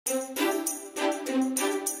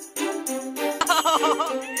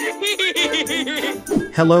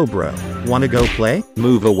Hello, bro. Wanna go play?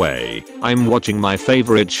 Move away. I'm watching my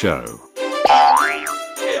favorite show.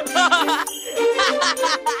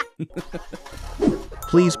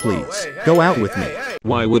 Please, go out with me.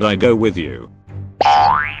 Why would I go with you?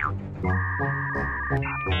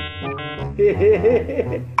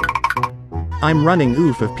 I'm running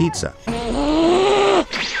oof of pizza.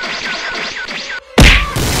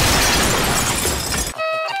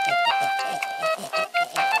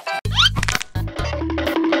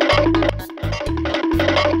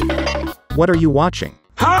 What are you watching?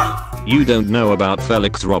 You don't know about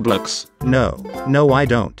Felix Roblox? No, I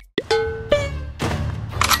don't.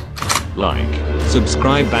 Like,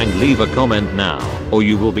 subscribe and leave a comment now, or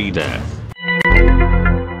you will be deaf.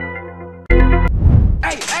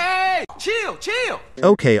 Hey, chill.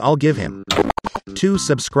 Okay, I'll give him 2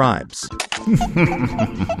 subscribes.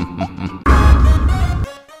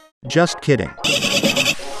 Just kidding.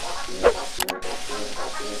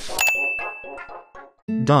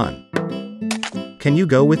 Done. Can you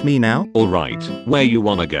go with me now? Alright, where you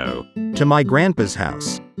wanna go? To my grandpa's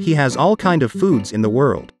house. He has all kind of foods in the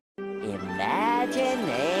world.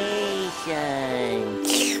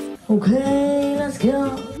 Imagination. Okay, let's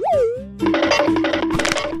go.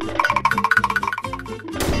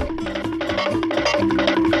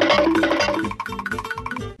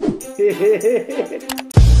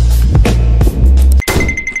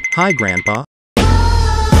 Hi, Grandpa.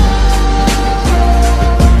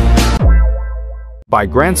 By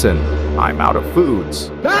grandson, I'm out of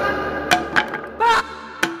foods.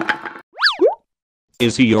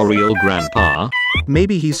 Is he your real grandpa?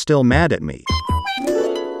 Maybe he's still mad at me. 2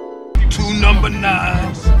 number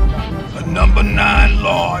 9s, a number 9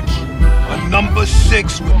 large, a number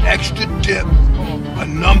 6 with extra dip, a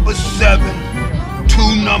number 7,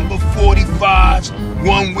 2 number 45s,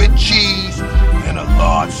 1 with cheese, and a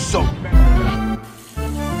large soda.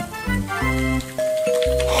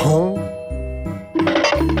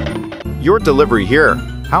 Your delivery here.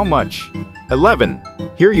 How much? 11.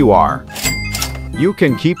 Here you are. You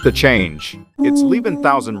can keep the change. It's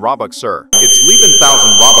 11,000 Robux, sir. It's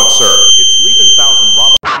 11,000 Robux, sir. It's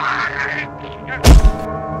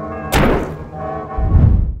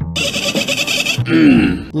 11,000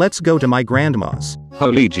 Robux. Let's go to my grandma's.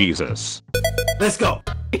 Holy Jesus. Let's go.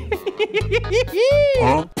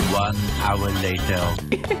 1 hour later.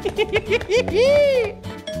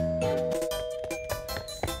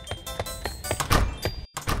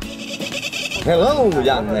 Hello,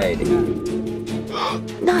 young lady.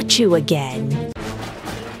 Not you again.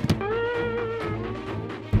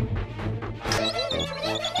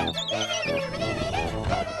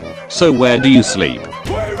 So where do you sleep?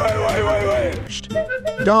 Wait.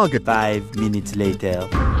 Dog. 5 minutes later.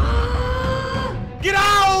 Get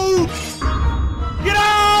out! Get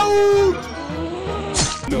out!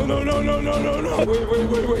 No.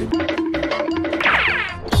 Wait.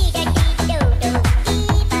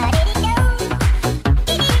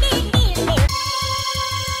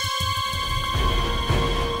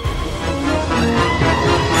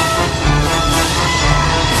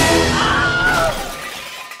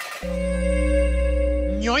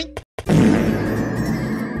 Yoink.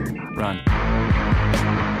 Run.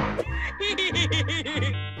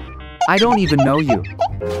 I don't even know you.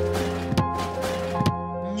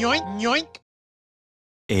 Yoink.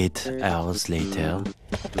 8 hours later.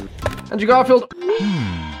 Andrew Garfield.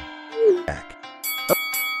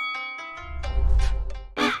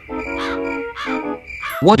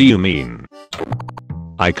 What do you mean?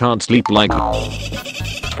 I can't sleep like...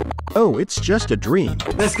 Oh, it's just a dream.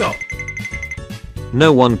 Let's go.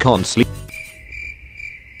 No one can sleep.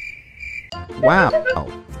 Wow.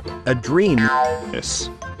 A dream. Yes.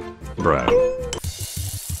 Bro.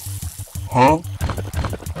 Huh?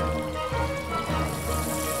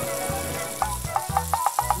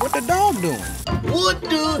 What the dog doing? What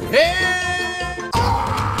the hell?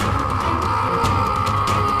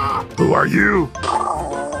 Who are you?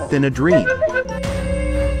 Than a dream.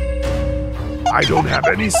 I don't have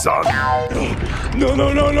any son. No.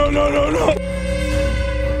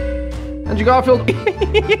 Andrew Garfield.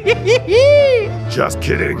 Just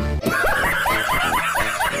kidding.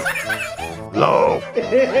 Low.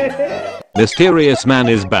 Mysterious man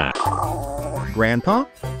is back. Grandpa?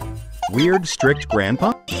 Weird, strict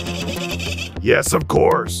grandpa? Yes, of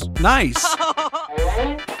course. Nice.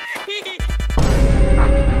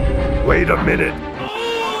 Wait a minute.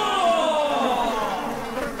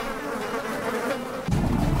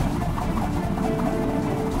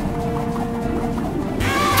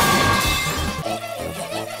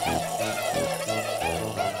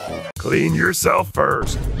 Clean yourself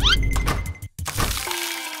first.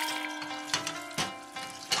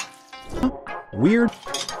 Weird.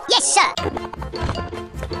 Yes, sir.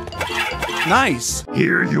 Nice.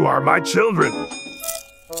 Here you are, my children.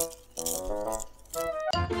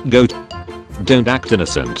 Go. Don't act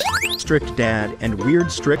innocent. Strict dad and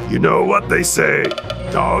weird strict. You know what they say,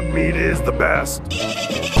 dog meat is the best.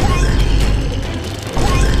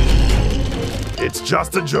 It's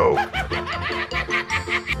just a joke.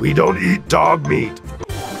 We don't eat dog meat.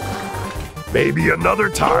 Maybe another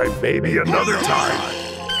time, maybe another time.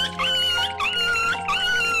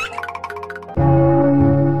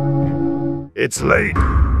 It's late.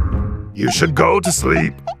 You should go to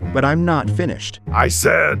sleep. But I'm not finished. I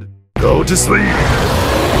said, go to sleep.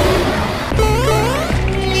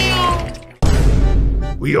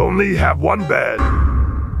 We only have one bed.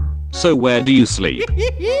 So where do you sleep?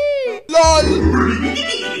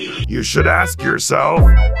 You should ask yourself.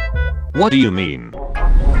 What do you mean?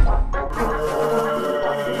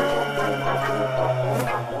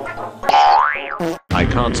 I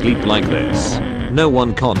can't sleep like this. No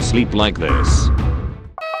one can't sleep like this.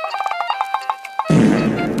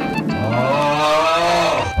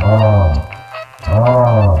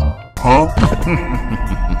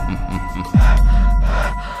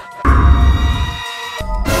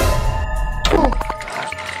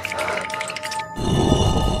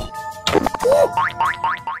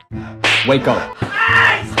 Wake up.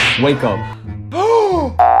 Wake up.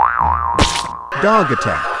 Dog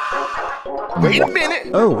attack. Wait a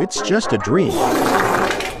minute. Oh, it's just a dream.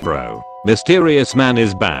 Bro, mysterious man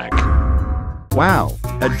is back. Wow,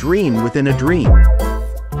 a dream within a dream.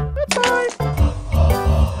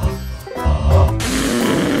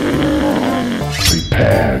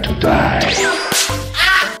 Prepare to die.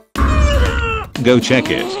 Go check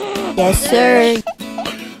it. Yes, sir.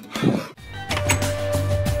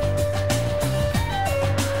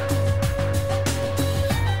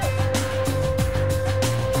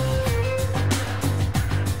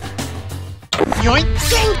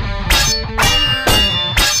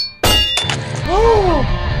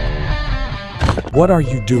 What are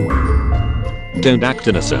you doing? Don't act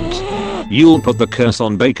innocent. You'll put the curse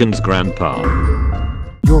on Bacon's grandpa.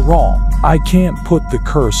 You're wrong. I can't put the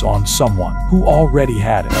curse on someone who already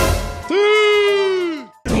had it.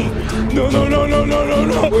 No.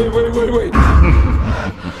 Wait.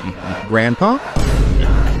 Grandpa?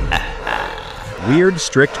 Weird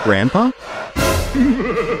strict grandpa?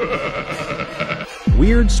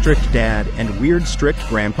 Weird strict dad and weird strict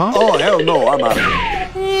grandpa? Oh, hell no, I'm out of here.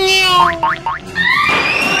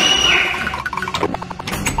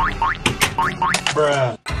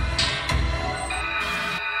 Bruh.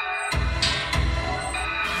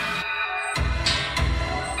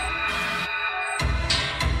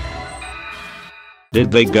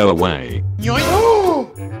 Did they go away?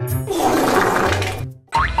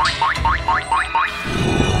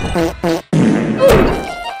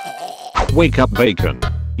 Wake up, Bacon.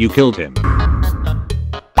 You killed him.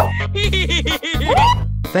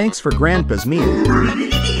 Thanks for Grandpa's meal.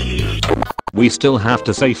 We still have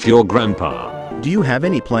to save your grandpa. Do you have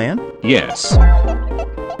any plan? Yes.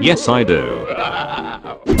 Yes, I do.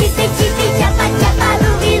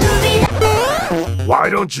 Why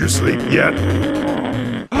don't you sleep yet?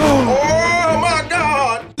 Oh my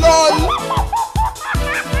God! Lord.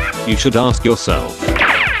 You should ask yourself.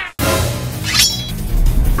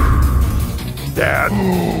 Dad?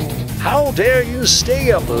 How dare you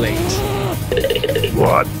stay up late?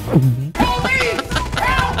 What?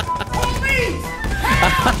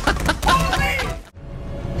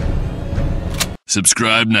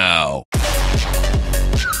 Subscribe now.